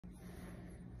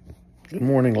Good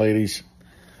morning, ladies.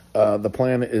 The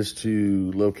plan is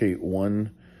to locate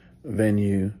one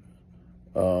venue,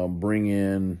 bring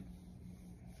in,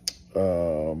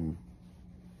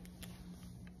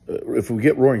 if we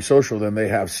get Roaring Social, then they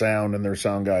have sound, and their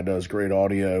sound guy does great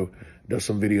audio, does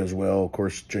some video as well. Of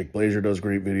course, Jake Blazer does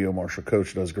great video. Marshall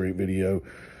Coach does great video.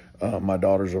 My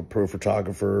daughter's a pro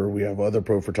photographer. We have other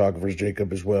pro photographers,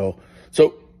 Jacob as well.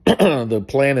 So the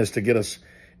plan is to get us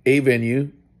a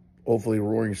venue, hopefully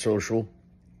Roaring Social.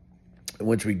 And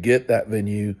once we get that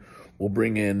venue, we'll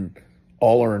bring in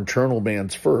all our internal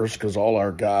bands first, because all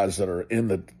our guys that are in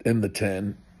the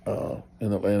 10 in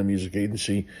the Atlanta Music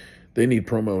Agency, they need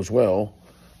promo as well.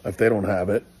 If they don't have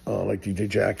it, like DJ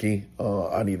Jackie,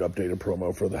 I need updated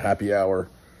promo for the happy hour.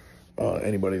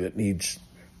 Anybody that needs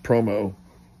promo,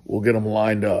 we'll get them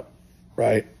lined up,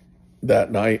 right?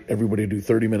 That night, everybody do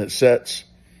 30-minute sets.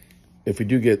 If we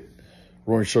do get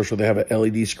Roaring Social, they have an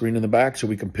LED screen in the back, so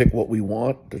we can pick what we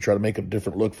want to try to make a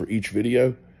different look for each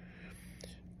video.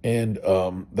 And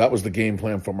that was the game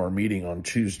plan from our meeting on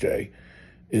Tuesday,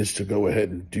 is to go ahead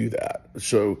and do that.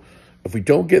 So if we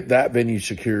don't get that venue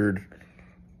secured,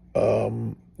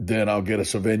 then I'll get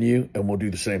us a venue, and we'll do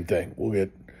the same thing. We'll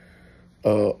get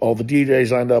all the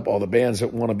DJs lined up, all the bands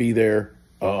that want to be there,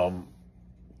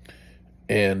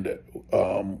 and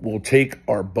we'll take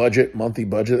our budget, monthly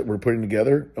budget that we're putting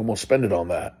together, and we'll spend it on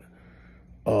that.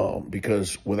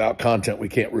 Because without content, we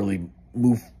can't really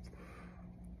move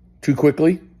too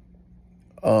quickly.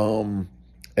 And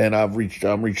I'm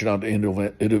reaching out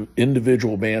to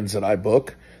individual bands that I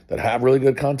book that have really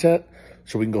good content,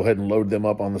 so we can go ahead and load them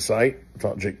up on the site. I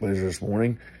talked to Jake Blazer this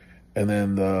morning. And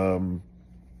then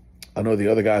I know the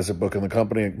other guys that book in the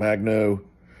company, like Magno,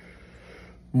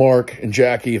 Mark, and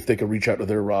Jackie, if they could reach out to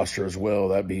their roster as well,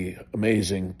 that'd be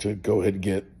amazing to go ahead and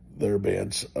get their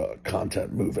band's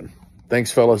content moving.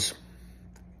 Thanks, fellas.